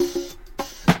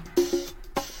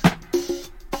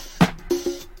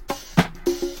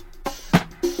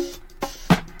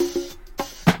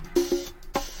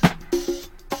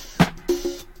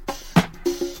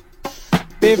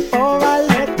before I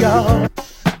let go.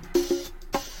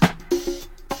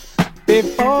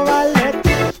 Before I let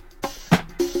go.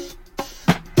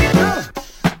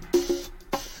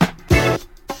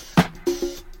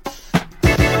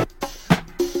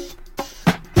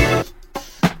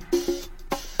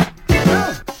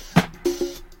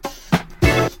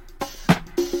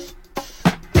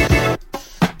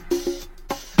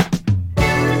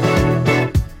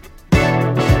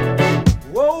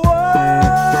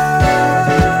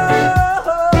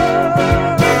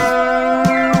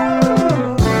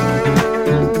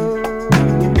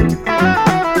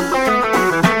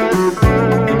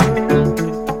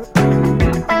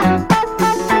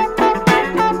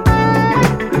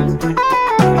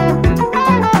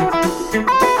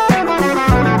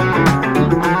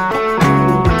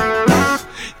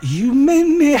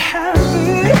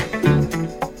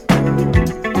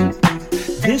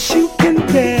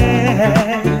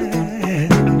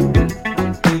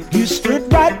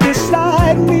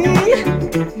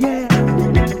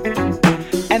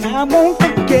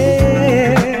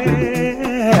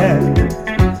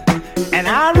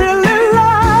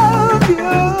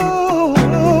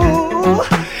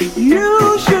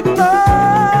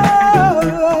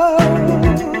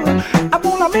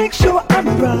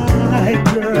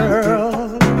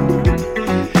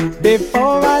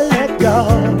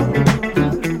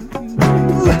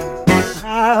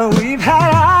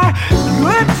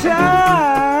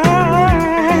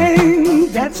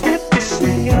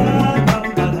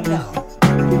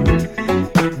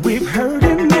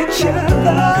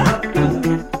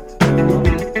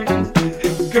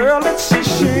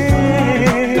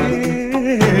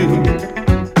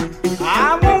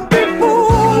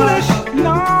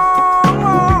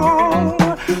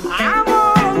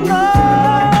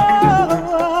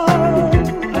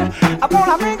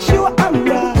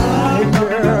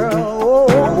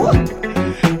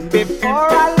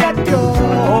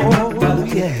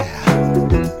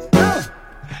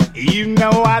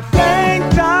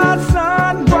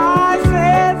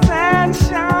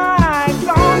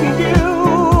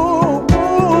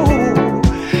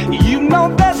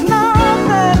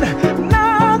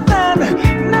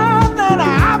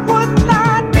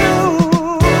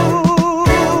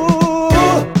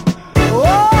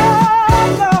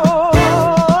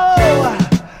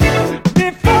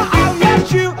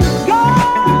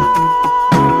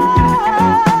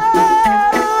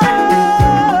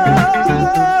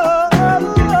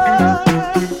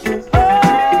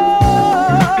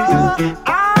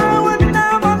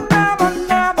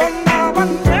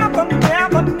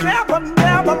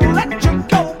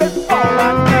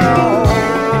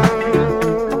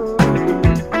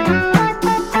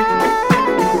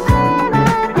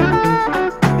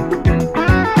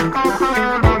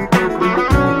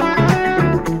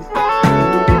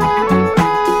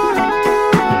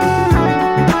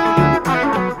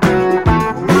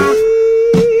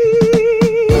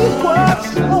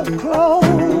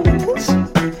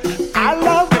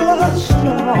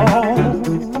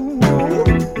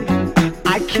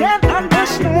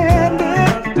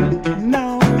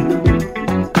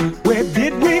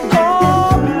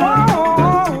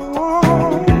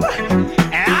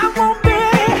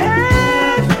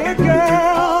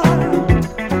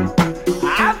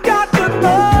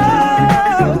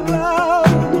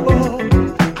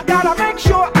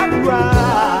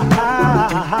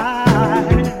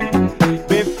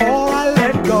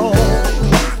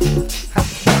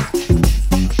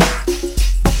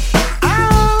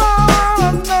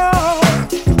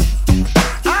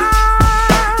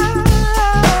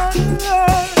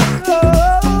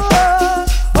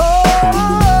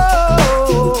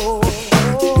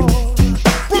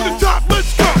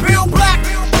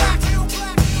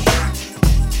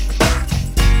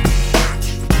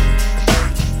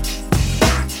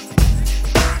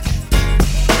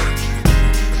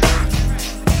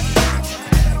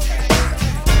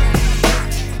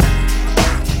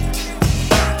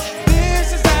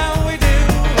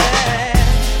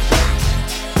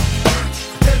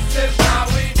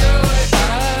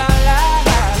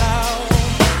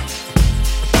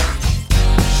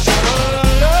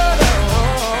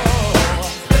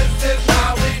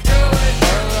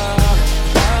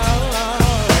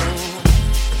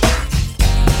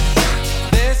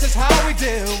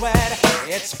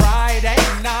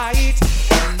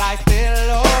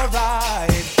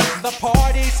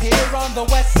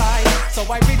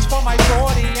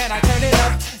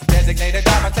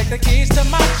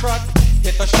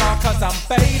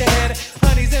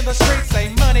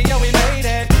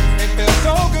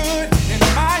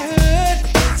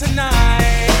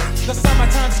 The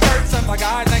summertime skirts and the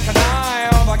guys ain't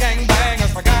canine. All the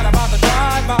gangbangers forgot about the drive.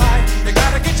 my. You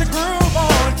gotta get your groove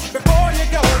on before you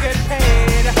go get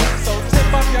paid. So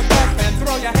tip up your cup and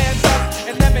throw your hands up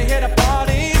and let me hear the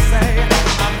party say,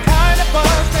 I'm kinda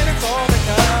buzzed and it's all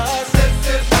because this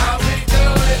is how we do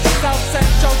it. South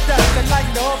Central does it like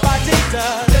nobody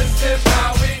does. This is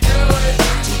how we do it.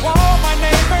 To all my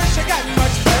neighbors, you got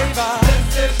much flavor.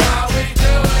 This is how we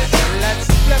do it. Let's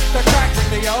flip the crack,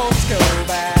 bring the old school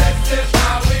back. This is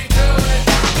how we do it.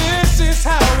 This is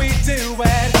how we do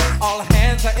it. All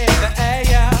hands are in the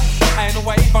air and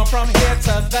wave from here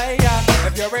to there.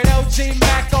 If you're an OG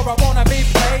Mac or a wannabe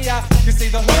player, you see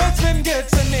the hood's been good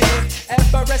to me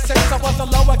ever since I was a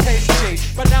lowercase G.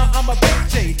 But now I'm a big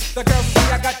G. The girls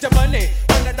see I got the money,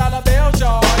 $100 bills,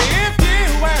 y'all. If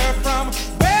you were from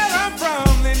where I'm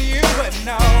from, then you would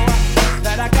know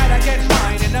that I gotta get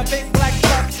mine in a big black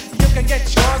truck. You can get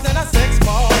yours in a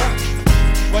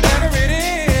 6-4. Whatever it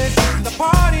is, the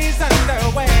party's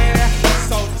underway.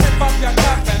 So tip up your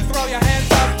cup and throw your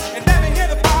hands up and let me hear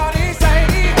the party say,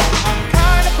 I'm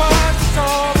kinda buzzed, it's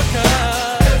all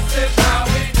because this is how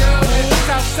we do it.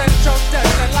 South Central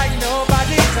does it like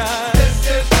nobody does. This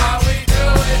is how we do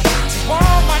it. To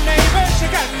all my neighbors, you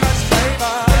got much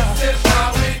flavor. This is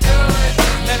how we do it.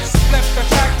 Let's flip the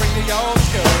track, bring the old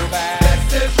school back.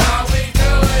 This is how we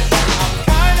do it. I'm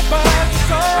kinda buzzed,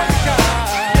 it's all because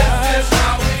this is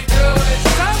how we do it.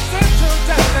 South Central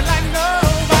does it like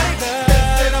nobody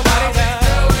does. Nobody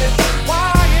does.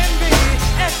 YNB,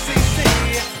 SCC.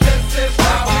 This is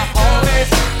how we do it.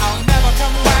 I'll never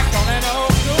come back on an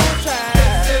old school track.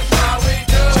 This is how we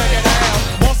do it. Check it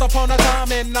out. Once upon a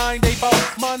time in '94,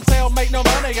 Montel made no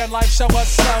money and life show was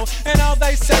slow. And all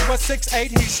they said was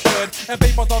 6'8" he stood. And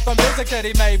people thought the music that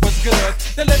he made was good.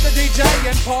 They lived the DJ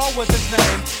and Paul was his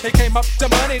name. He came up to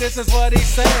money, this is what he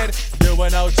said. You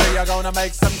and OG are gonna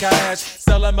make some cash.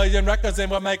 Sell 1 million records and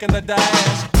we're making the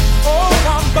dash. Oh,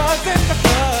 I'm buzzing the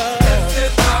club. This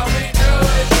is how we do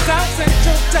it. South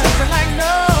Central does it like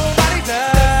nobody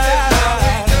does. This is how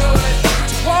we do it.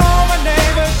 To all my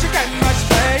neighbors, you got much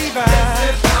flavor.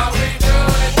 This is how we do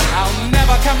it. I'll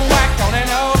never come whack on an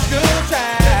old school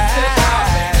track. This is how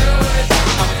we do it.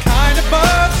 I'm kinda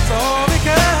buzzed, so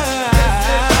because this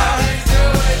is how we do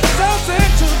it. South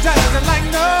Central does it like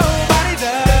nobody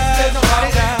does.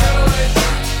 Nobody does.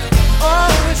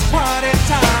 Oh, it's party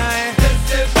time.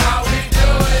 This is how we do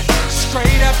it.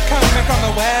 Straight up coming from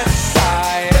the west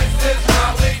side. This is how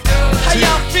we do it. How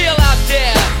y'all feel out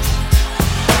there?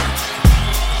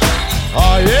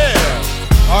 Oh yeah.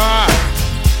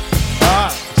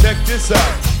 Alright, check this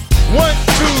out. 1,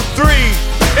 2, 3,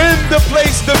 in the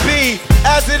place to be,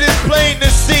 as it is plain to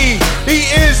see. He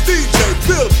is DJ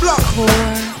Bill Block. Core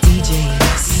DJs.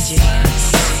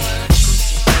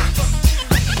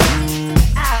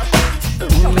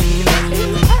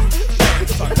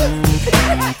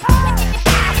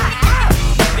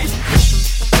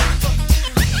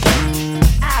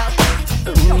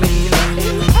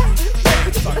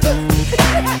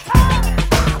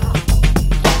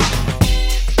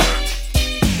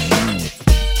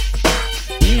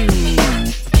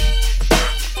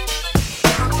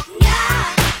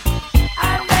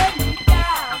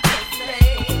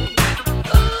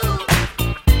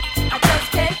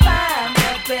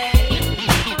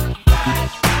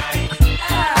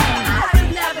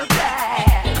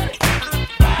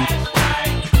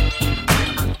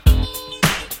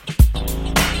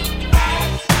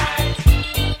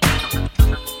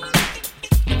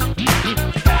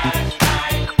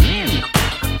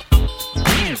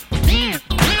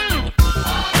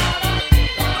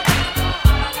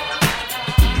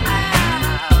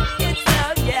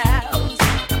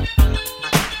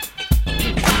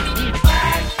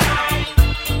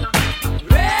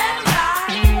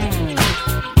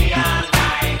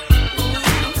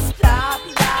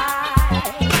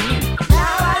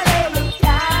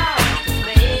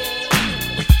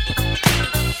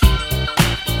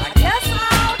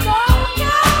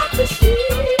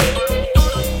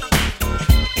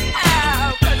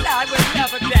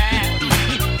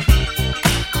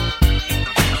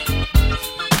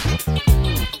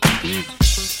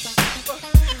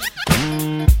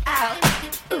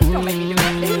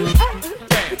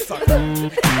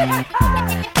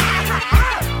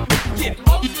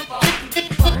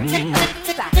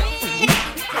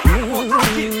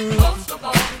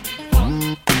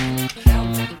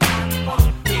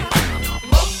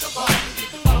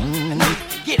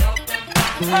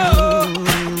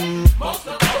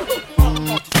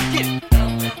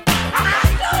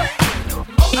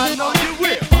 I know you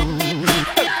will.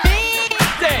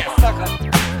 Damn, sucker.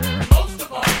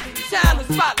 Shine the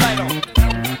spotlight on me.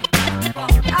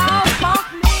 Oh, fuck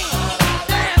me.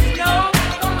 Damn, Snow.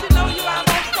 Don't you know you out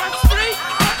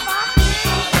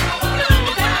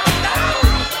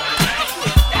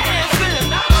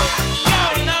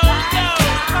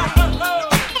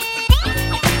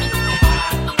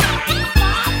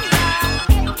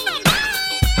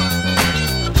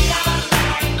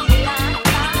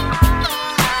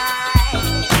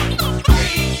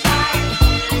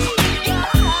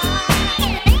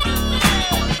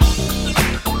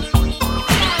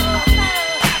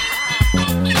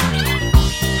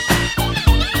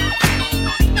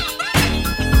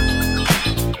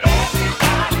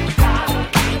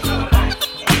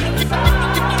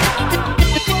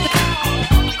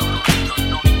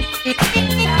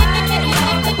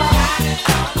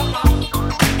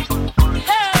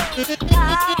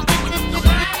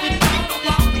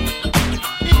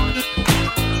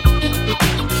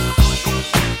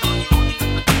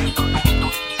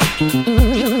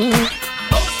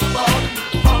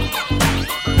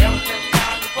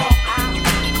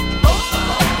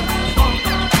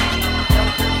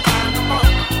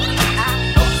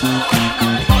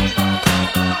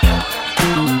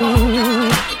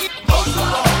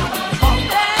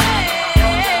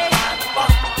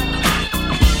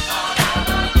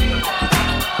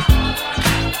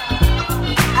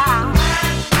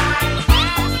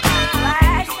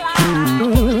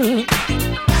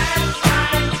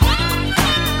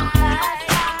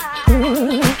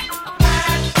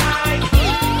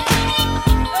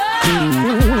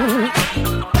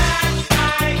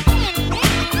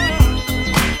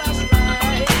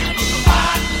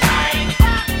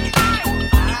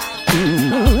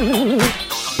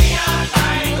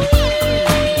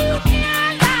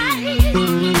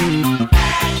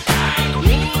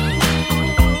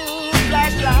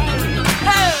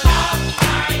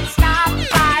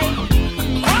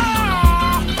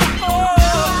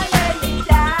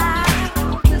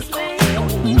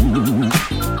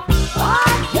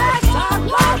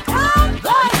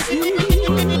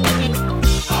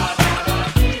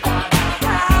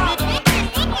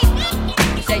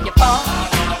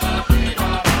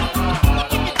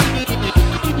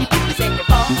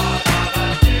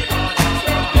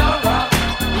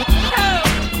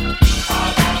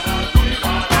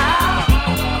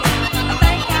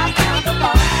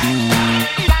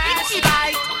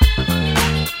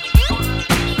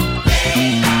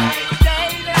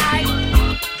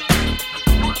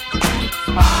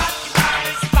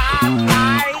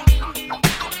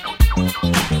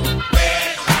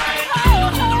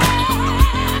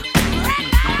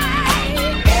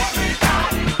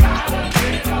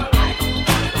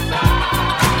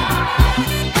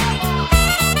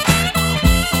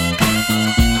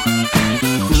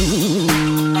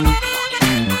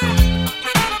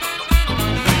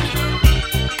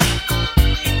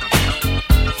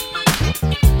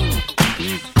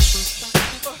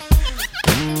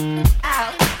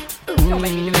Don't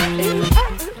make me do that.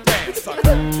 Damn, sucker.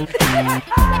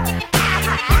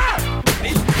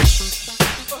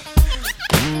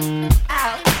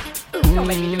 Don't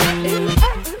make me do that.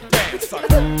 Damn,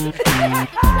 sucker.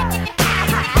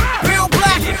 Real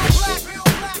black.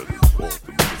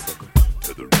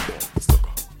 Tether him off the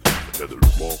sucker. Tether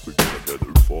him off, we gonna tether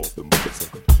him off the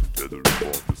motherfucker. Tether him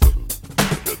off the sucker.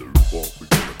 Tether him off, we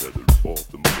gonna tether him off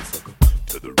the motherfucker.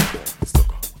 Tether him off the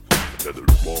sucker. Tether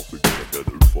him off, we gonna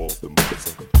tether him off the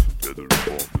motherfucker. Tether him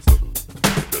off the sucker.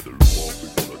 Tether him off, we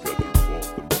gonna tether him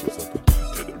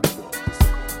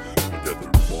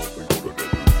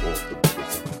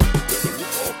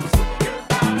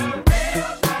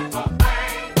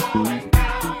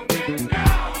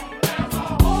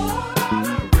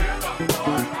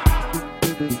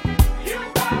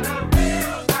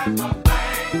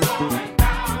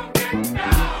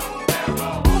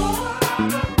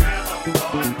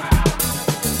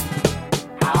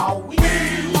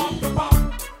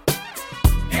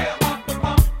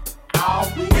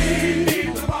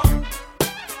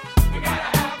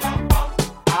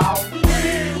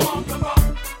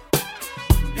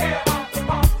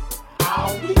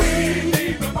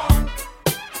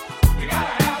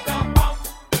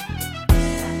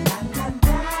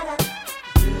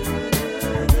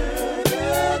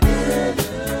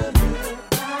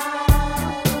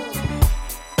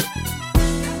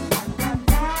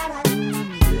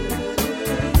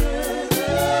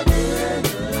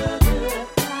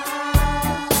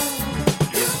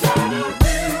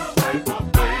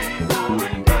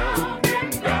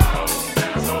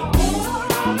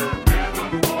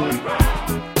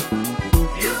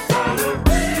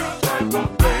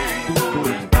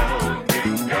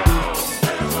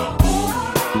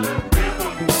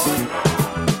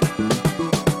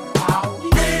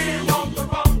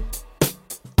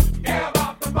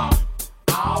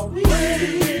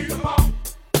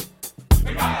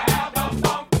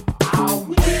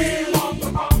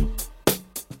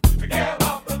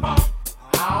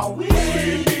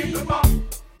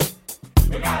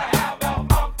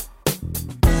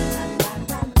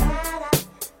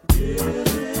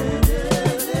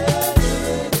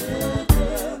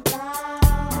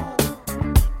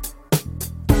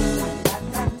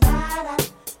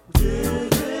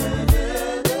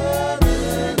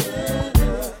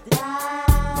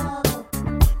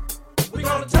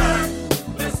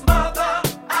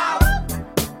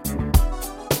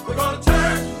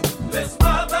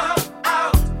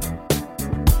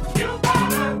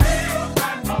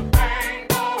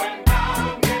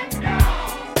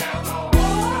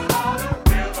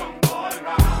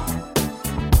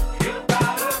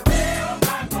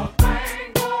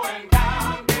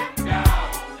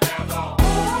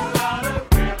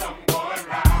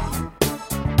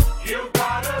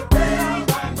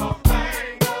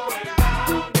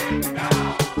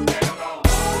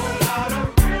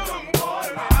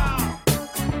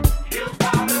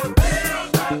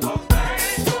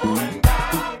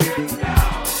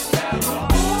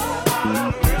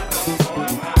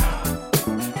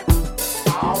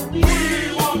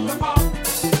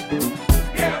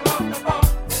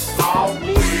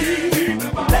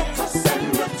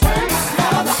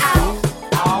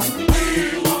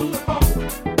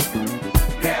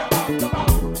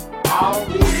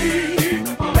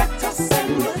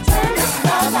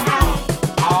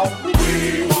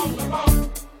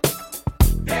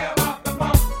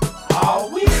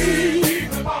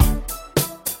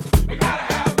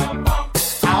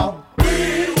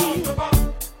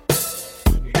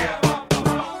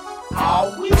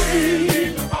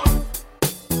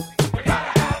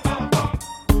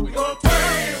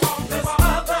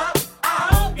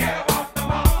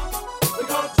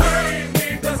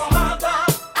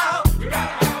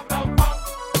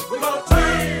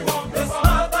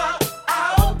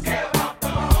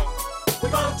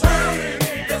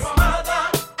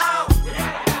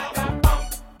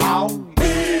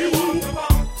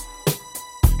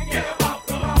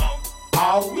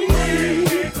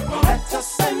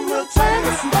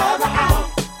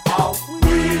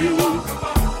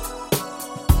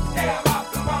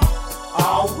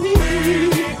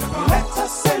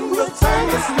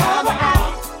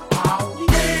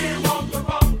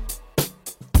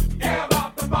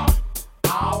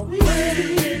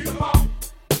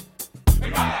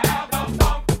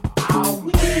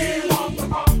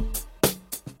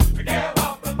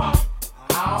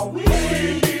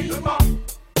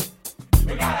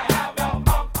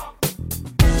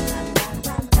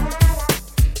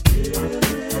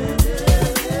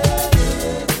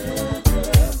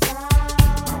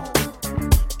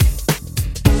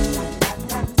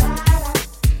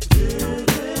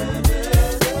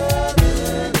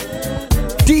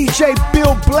DJ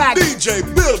Bill Black. DJ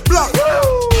Bill Black.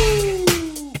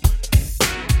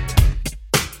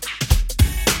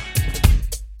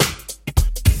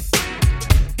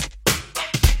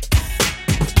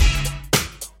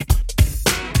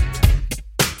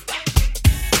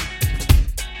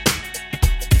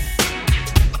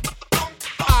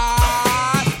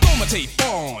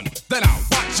 Then I'll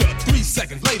watch you 3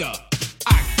 seconds later.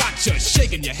 I got you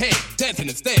shaking your head, dancing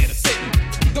instead of sitting.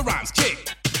 The rhymes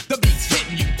kick, the beat's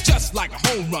hitting you just like a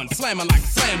home run, slamming like a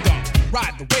slam dunk.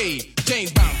 Ride the wave,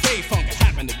 James Brown, K-Funk, it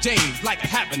happened to James like it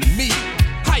happened to me.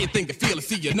 How you think it feel to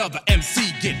see another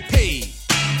MC get paid?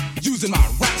 Using my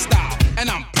rap style, and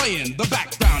I'm playing the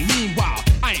background. Meanwhile,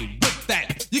 I ain't with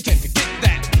that, you can't forget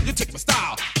that. You took my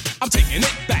style, I'm taking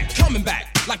it back, coming back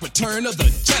like Return of the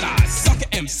Jedi. Sucker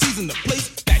MCs in the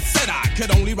place that said I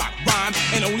could only rock rhymes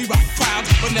and only rock crowds,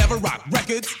 but never rock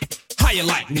records. How you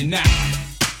like me now?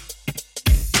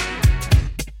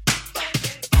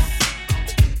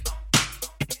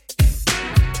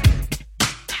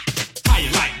 How you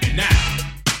like me now?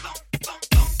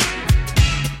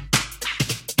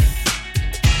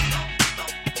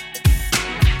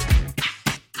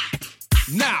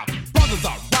 Now, brothers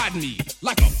are riding me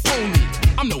like a pony.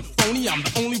 I'm no phony, I'm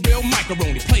the only real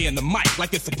macaroni playing the mic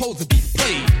like it's supposed to be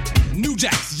played. New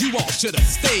Jacks, you all should have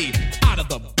stayed out of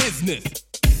the business.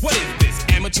 What is this,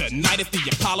 amateur night at the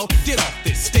Apollo? Get off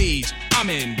this stage, I'm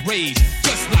enraged,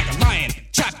 just like a lion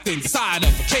trapped inside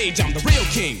of a cage. I'm the real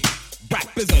king.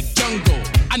 Rap is a jungle.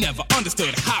 I never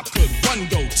understood how could one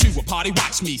go to a party,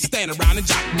 watch me stand around and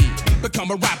jock me,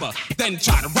 become a rapper, then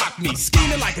try to rock me.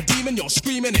 Scheming like a demon, you're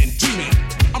screaming and dreaming.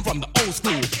 I'm from the old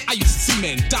school. I used to see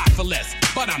men die for less,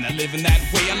 but I'm not living that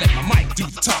way. I let my mic do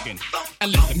the talking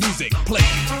and let the music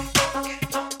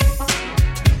play.